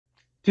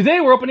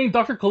Today we're opening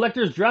Dr.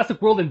 Collector's Jurassic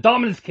World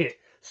Indominus kit.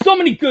 So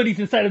many goodies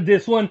inside of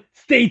this one.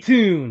 Stay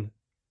tuned.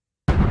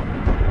 You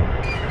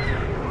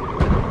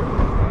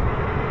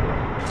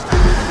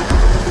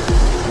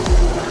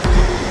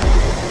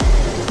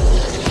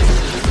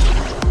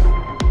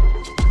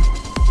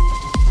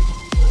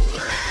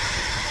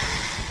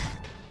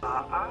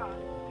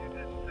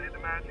didn't say the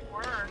magic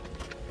word.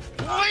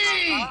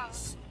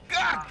 Please!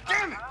 God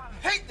damn it!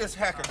 I hate this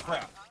hacker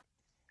crap.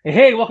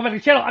 Hey, welcome back to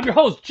the channel. I'm your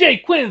host,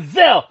 Jay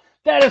Quinzel.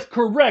 That is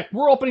correct.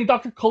 We're opening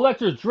Dr.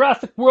 Collector's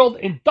Jurassic World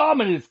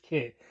Indominus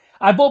kit.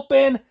 I've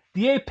opened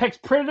the Apex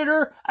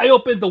Predator. I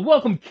opened the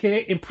Welcome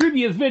kit in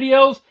previous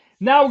videos.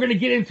 Now we're going to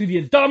get into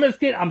the Indominus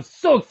kit. I'm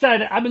so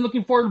excited. I've been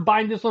looking forward to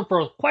buying this one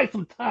for quite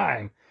some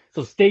time.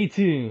 So stay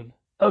tuned.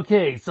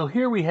 Okay, so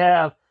here we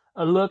have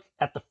a look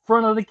at the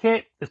front of the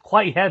kit. It's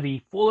quite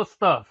heavy, full of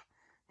stuff.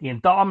 The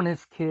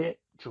Indominus kit,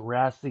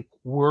 Jurassic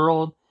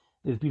World,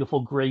 this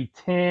beautiful gray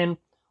tin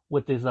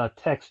with this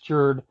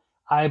textured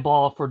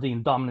eyeball for the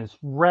Indominus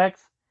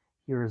Rex.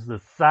 Here's the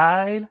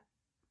side.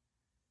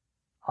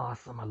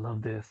 Awesome, I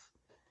love this.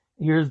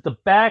 Here's the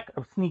back,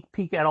 a sneak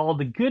peek at all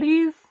the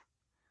goodies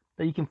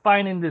that you can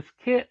find in this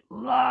kit.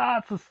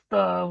 Lots of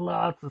stuff,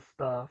 lots of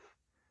stuff.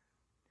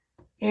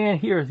 And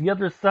here's the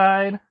other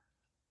side.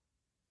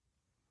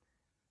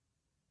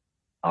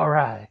 All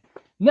right,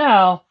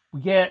 now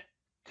we get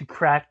to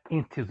crack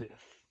into this.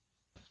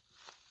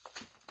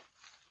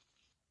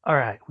 All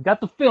right, we got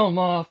the film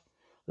off.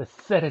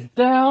 Let's set it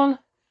down.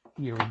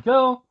 Here we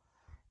go.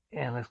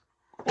 And let's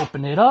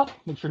open it up.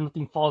 Make sure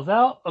nothing falls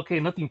out. Okay,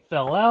 nothing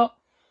fell out.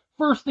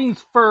 First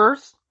things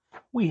first,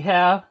 we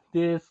have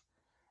this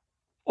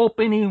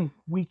opening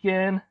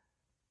weekend.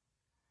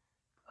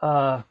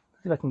 Let's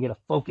see if I can get a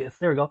focus.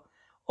 There we go.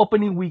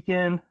 Opening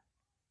weekend.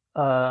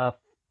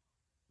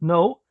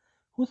 No.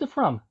 Who's it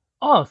from?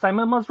 Oh,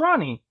 Simon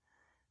Masrani.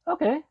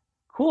 Okay,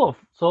 cool.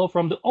 So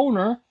from the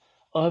owner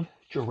of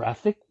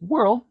Jurassic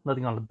World,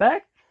 nothing on the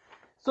back.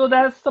 So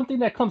that's something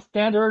that comes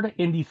standard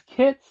in these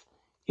kits,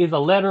 is a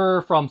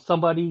letter from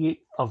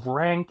somebody of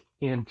rank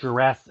in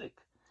Jurassic.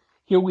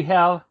 Here we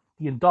have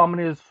the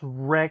Indominus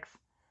Rex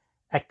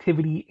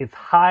activity is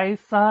high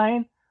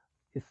sign.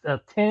 It's a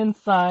 10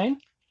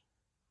 sign.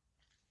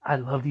 I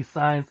love these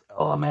signs.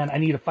 Oh man, I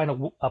need to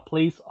find a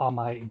place on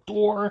my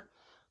door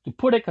to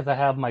put it because I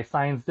have my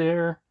signs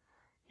there.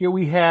 Here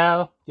we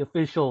have the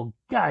official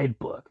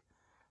guidebook,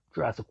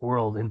 Jurassic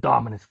World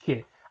Indominus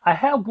kit. I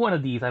have one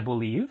of these, I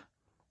believe.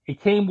 It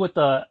came with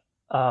the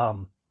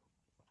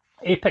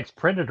Apex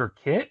Predator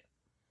kit,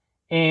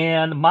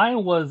 and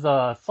mine was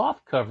a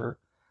soft cover.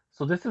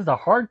 So this is the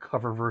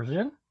hardcover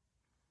version.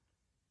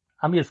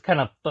 I'm just kind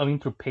of thumbing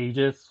through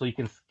pages so you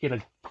can get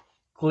a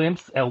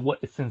glimpse at what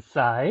is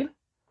inside.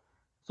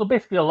 So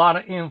basically a lot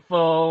of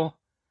info,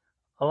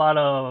 a lot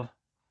of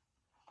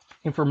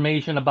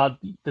information about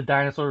the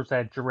dinosaurs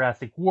at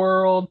Jurassic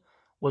World,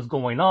 what's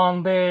going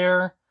on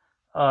there,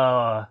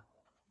 what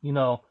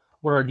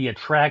are the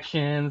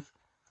attractions.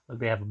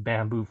 They have a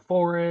bamboo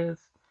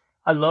forest.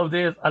 I love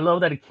this. I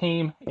love that it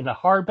came in a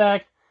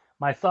hardback.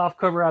 My soft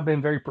cover, I've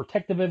been very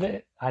protective of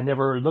it. I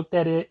never looked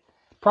at it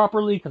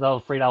properly because I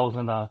was afraid I was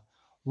going to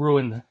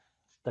ruin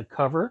the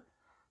cover.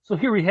 So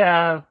here we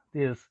have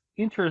this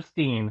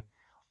interesting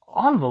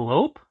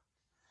envelope.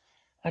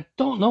 I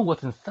don't know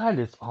what's inside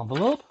this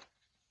envelope.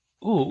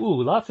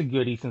 Ooh, lots of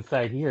goodies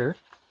inside here.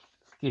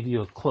 Let's give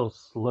you a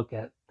close look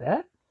at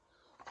that.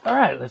 All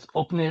right, let's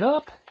open it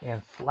up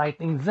and slide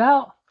things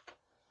out.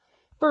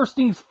 First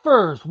things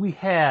first, we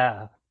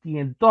have the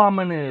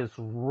Indominus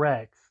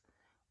Rex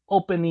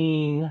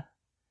opening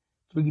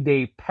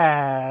 3-day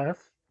pass.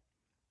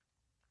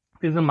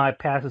 This is my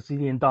pass to see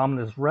the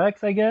Indominus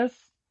Rex, I guess.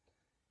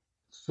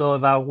 So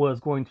if I was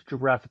going to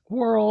Jurassic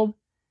World,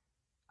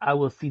 I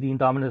will see the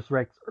Indominus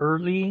Rex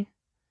early.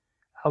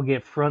 I'll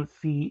get front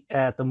seat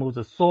at the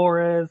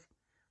Mosasaurus,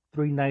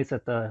 3 nights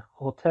at the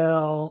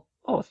hotel.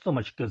 Oh, so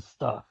much good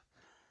stuff.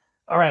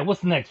 All right,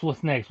 what's next?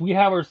 We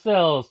have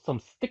ourselves some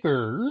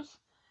stickers.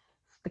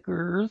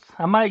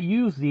 I might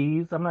use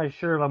these. I'm not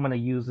sure if I'm going to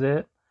use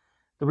it.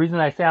 The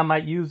reason I say I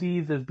might use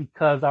these is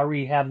because I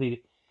already have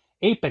the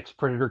Apex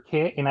Predator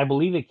kit, and I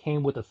believe it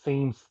came with the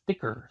same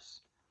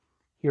stickers.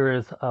 Here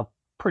is a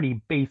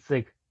pretty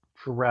basic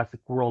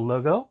Jurassic World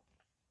logo.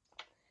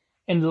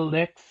 And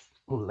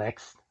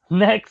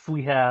next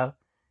we have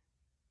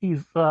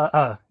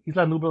Isla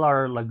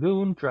Nublar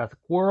Lagoon, Jurassic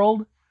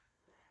World.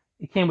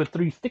 It came with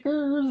 3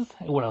 stickers.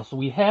 And what else do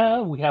we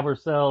have? We have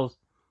ourselves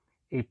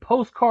a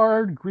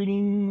postcard,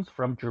 greetings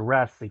from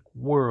Jurassic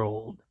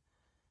World.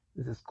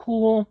 This is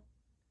cool.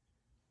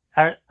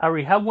 I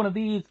already have one of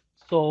these,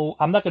 so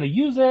I'm not going to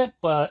use it,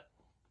 but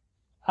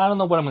I don't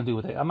know what I'm going to do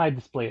with it. I might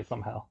display it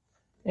somehow.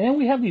 And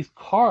we have these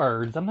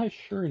cards. I'm not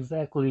sure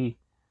exactly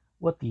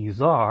what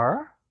these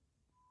are.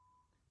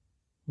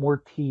 More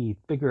teeth,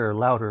 bigger,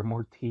 louder,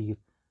 more teeth.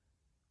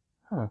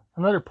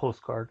 Another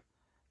postcard.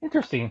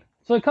 Interesting.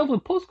 So it comes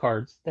with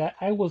postcards that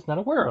I was not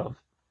aware of.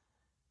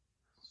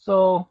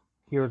 So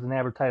here's an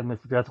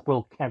advertisement for Jurassic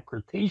World Camp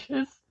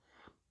Cretaceous.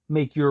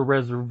 make your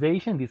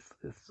reservation. This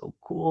is so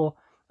cool.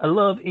 I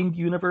love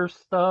in-universe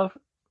stuff.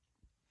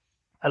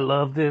 I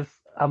love this.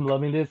 I'm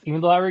loving this.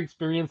 Even though I already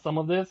experienced some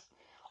of this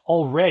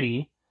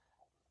already,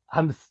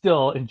 I'm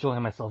still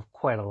enjoying myself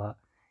quite a lot.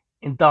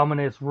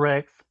 Indominus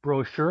Rex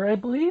brochure, I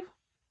believe.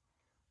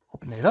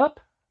 Open it up.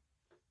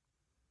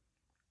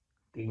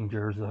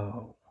 Danger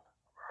zone.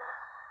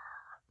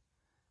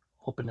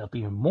 Open up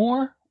even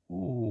more.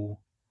 Ooh,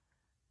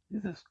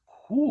 this is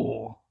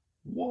cool.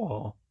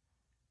 Whoa,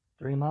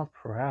 3 miles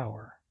per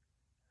hour.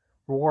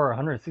 Roar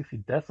 160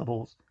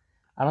 decibels.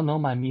 I don't know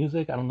my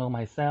music. I don't know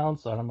my sound,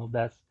 so I don't know if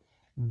that's.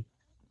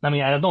 I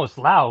mean, I know it's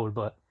loud,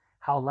 but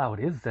how loud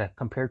is that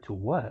compared to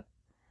what?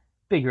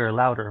 Bigger,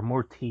 louder,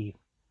 more teeth.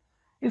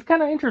 It's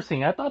kind of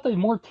interesting. I thought the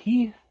more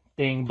teeth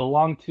thing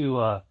belonged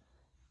to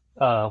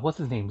what's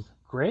his name?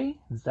 Gray?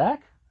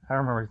 Zach? I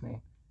don't remember his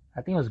name.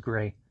 I think it was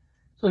Gray.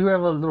 So here we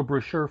have a little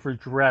brochure for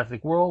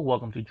Jurassic World.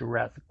 Welcome to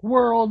Jurassic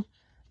World.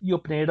 You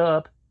open it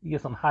up, you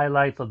get some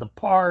highlights of the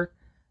park.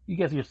 You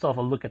get yourself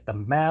a look at the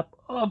map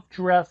of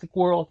Jurassic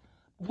World.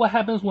 What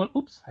happens when,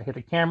 oops, I hit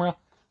the camera.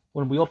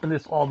 When we open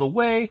this all the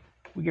way,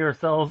 we get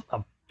ourselves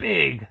a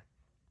big,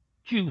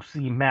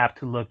 juicy map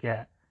to look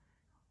at.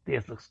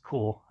 This looks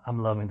cool.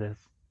 I'm loving this.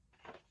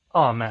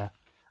 Oh, man.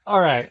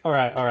 All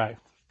right.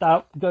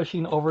 Stop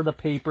gushing over the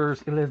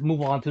papers and let's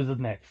move on to the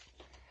next.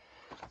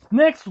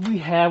 Next, we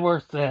have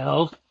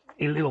ourselves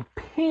a little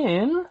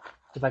pin,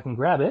 if I can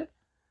grab it.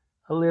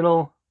 A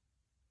little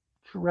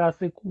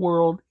Jurassic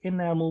World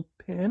enamel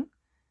pin.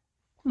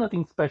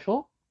 Nothing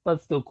special,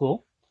 but still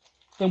cool.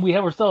 Then we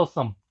have ourselves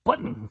some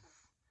buttons.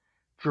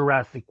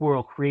 Jurassic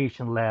World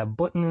Creation Lab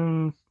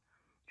buttons.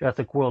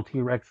 Jurassic World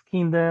T-Rex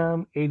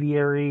Kingdom.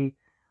 Aviary.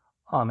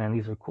 Oh man,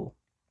 these are cool.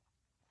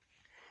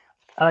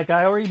 Like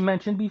I already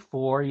mentioned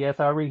before, yes,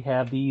 I already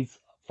have these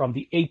from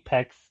the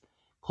Apex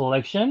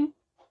collection.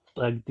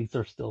 But these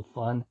are still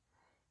fun.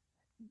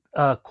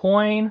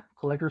 Coin,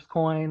 collector's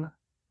coin.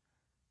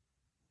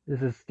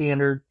 This is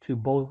standard to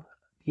both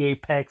the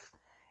Apex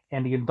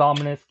and the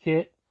Indominus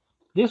kit.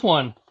 This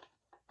one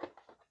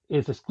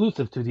is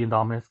exclusive to the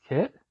Indominus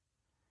kit.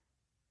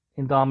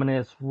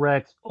 Indominus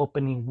Rex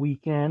opening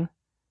weekend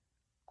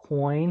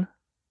coin.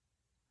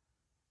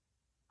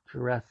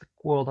 Jurassic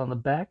World on the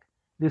back.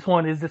 This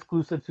one is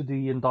exclusive to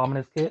the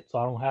Indominus kit, so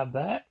I don't have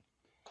that.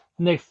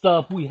 Next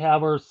up, we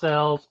have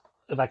ourselves,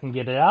 if I can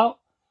get it out,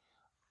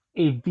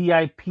 a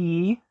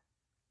VIP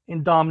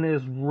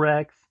Indominus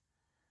Rex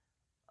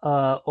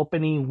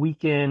opening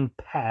weekend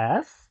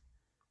pass.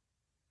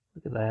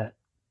 Look at that.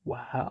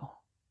 Wow.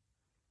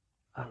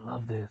 I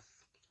love this.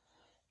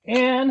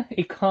 And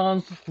it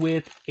comes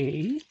with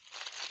a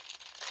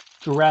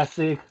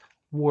Jurassic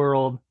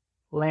World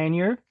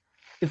lanyard.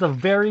 It's a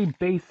very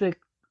basic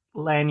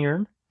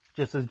lanyard,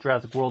 just says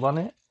Jurassic World on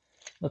it.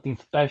 Nothing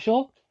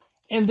special.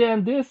 And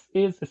then this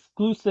is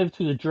exclusive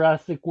to the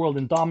Jurassic World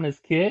Indominus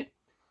kit.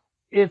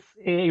 It's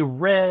a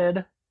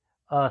red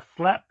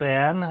slap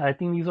band. I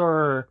think these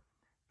are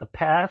the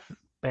pass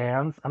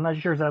bands. I'm not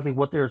sure exactly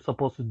what they're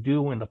supposed to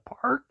do in the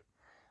park.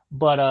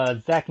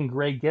 But Zach and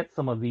Greg get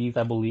some of these,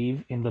 I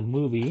believe, in the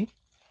movie.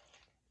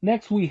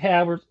 Next we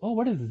have, oh,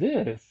 what is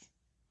this?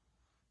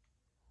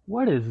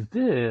 What is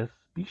this?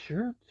 Be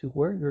sure to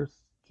wear your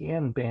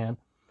scan band.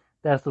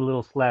 That's the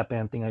little slap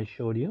band thing I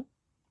showed you.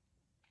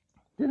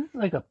 This is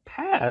like a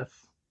pass.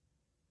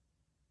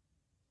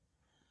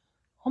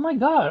 Oh my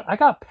god, I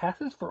got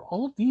passes for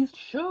all of these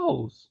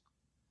shows.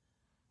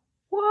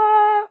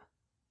 What?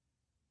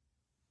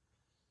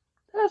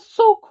 That's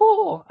so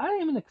cool. I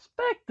didn't even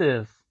expect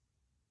this.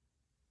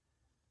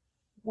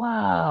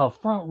 Wow,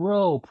 front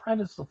row,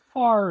 private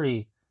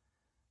safari.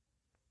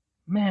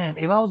 Man,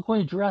 if I was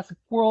going to Jurassic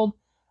World,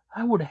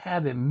 I would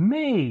have it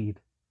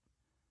made.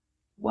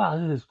 Wow,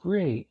 this is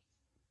great.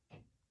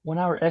 1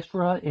 hour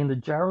extra in the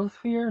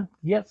gyrosphere?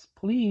 Yes,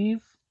 please.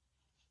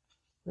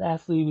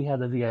 Lastly, we have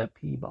the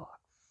VIP box.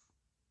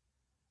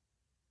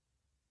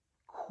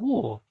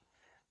 Cool.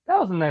 That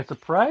was a nice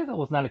surprise. I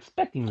was not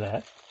expecting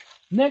that.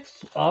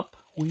 Next up,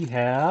 we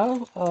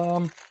have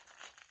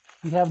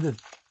this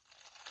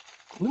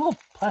little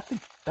plastic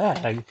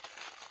bag.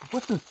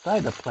 What's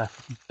inside the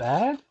plastic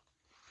bag?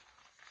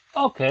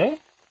 Okay,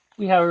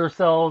 we have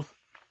ourselves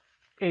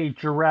a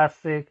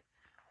Jurassic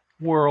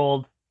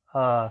World,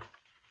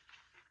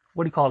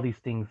 what do you call these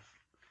things?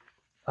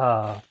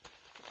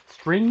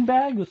 String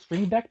bag, a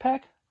string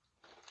backpack.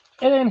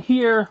 And then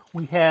here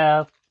we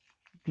have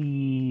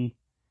the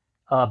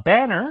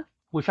banner,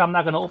 which I'm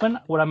not going to open.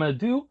 What I'm going to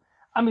do,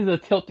 I'm going to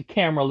tilt the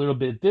camera a little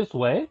bit this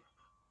way.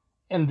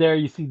 And there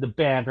you see the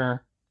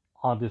banner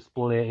on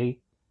display.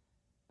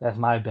 That's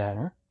my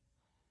banner.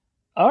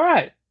 All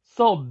right,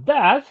 so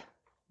that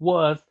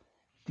was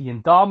the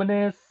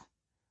Indominus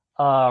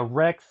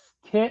Rex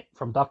kit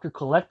from Dr.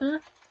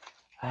 Collector.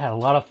 I had a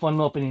lot of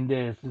fun opening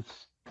this.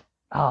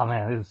 Oh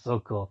man, this is so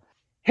cool.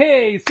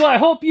 Hey, so I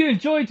hope you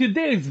enjoyed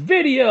today's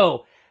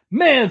video.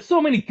 Man,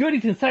 so many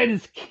goodies inside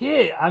this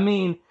kit. I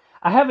mean,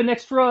 I have an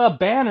extra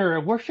banner.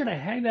 Where should I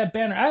hang that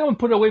banner? I don't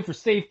put it away for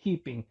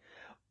safekeeping.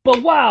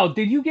 But wow,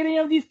 did you get any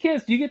of these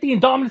kits? Do you get the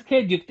Indominus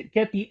kit? Do you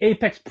get the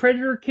Apex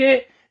Predator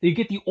kit? Do you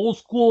get the old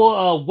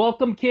school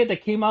Welcome kit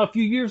that came out a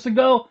few years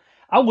ago?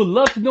 I would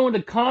love to know in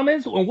the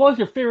comments. And what was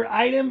your favorite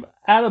item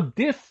out of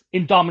this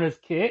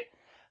Indominus kit?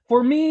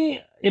 For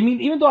me, I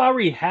mean, even though I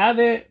already have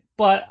it,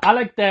 but I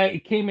like that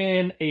it came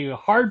in a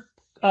hard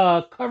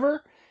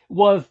cover,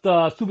 was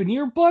the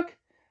souvenir book.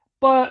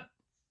 But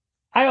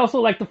I also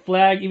like the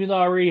flag, even though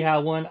I already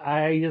have one.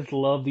 I just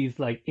love these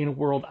like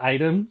in-world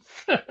items.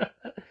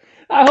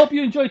 I hope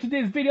you enjoyed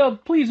today's video.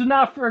 Please do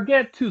not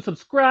forget to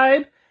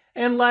subscribe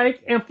and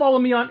like and follow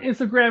me on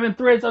Instagram and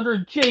Threads under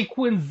J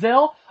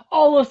Quinzel.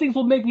 All those things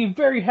will make me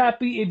very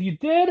happy if you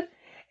did.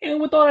 And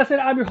with all that said,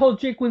 I'm your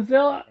host Jay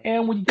Quinzel,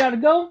 and when you gotta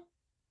go,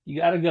 you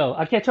gotta go.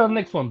 I'll catch you on the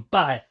next one.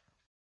 Bye.